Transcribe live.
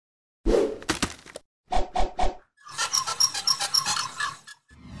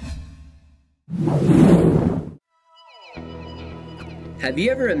Have you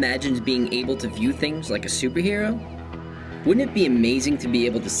ever imagined being able to view things like a superhero? Wouldn't it be amazing to be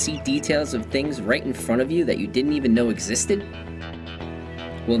able to see details of things right in front of you that you didn't even know existed?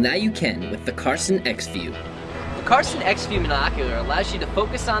 Well, now you can with the Carson XView. The Carson XView monocular allows you to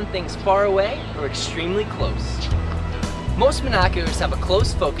focus on things far away or extremely close. Most monoculars have a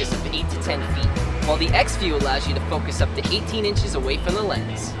close focus of 8 to 10 feet, while the XView allows you to focus up to 18 inches away from the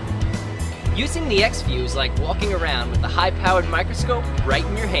lens. Using the XView is like walking around with a high-powered microscope right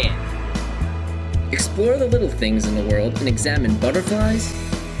in your hand. Explore the little things in the world and examine butterflies,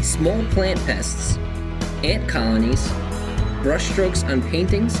 small plant pests, ant colonies, brushstrokes on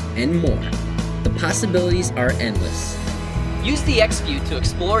paintings, and more. The possibilities are endless. Use the XView to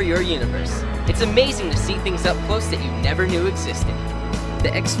explore your universe. It's amazing to see things up close that you never knew existed.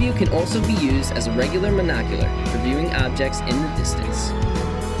 The XView can also be used as a regular monocular for viewing objects in the distance.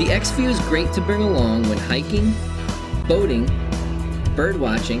 The XView is great to bring along when hiking, boating, bird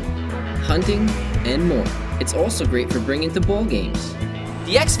watching, hunting, and more. It's also great for bringing to ball games.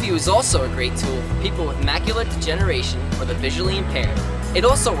 The XView is also a great tool for people with macular degeneration or the visually impaired. It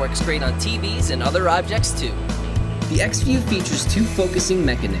also works great on TVs and other objects too. The XView features two focusing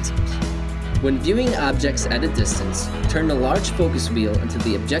mechanisms. When viewing objects at a distance, turn the large focus wheel until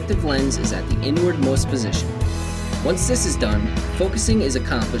the objective lens is at the inwardmost position. Once this is done, focusing is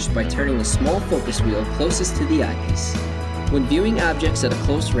accomplished by turning the small focus wheel closest to the eyepiece. When viewing objects at a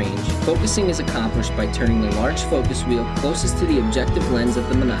close range, focusing is accomplished by turning the large focus wheel closest to the objective lens of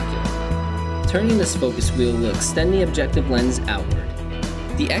the monocular. Turning this focus wheel will extend the objective lens outward.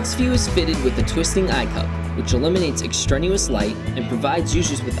 The XView is fitted with a twisting eye cup, which eliminates extraneous light and provides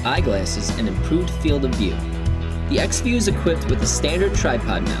users with eyeglasses an improved field of view. The XView is equipped with a standard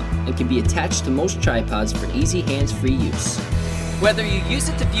tripod mount and can be attached to most tripods for easy hands-free use. Whether you use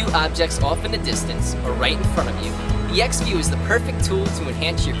it to view objects off in the distance or right in front of you, the XView is the perfect tool to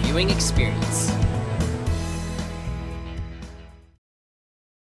enhance your viewing experience.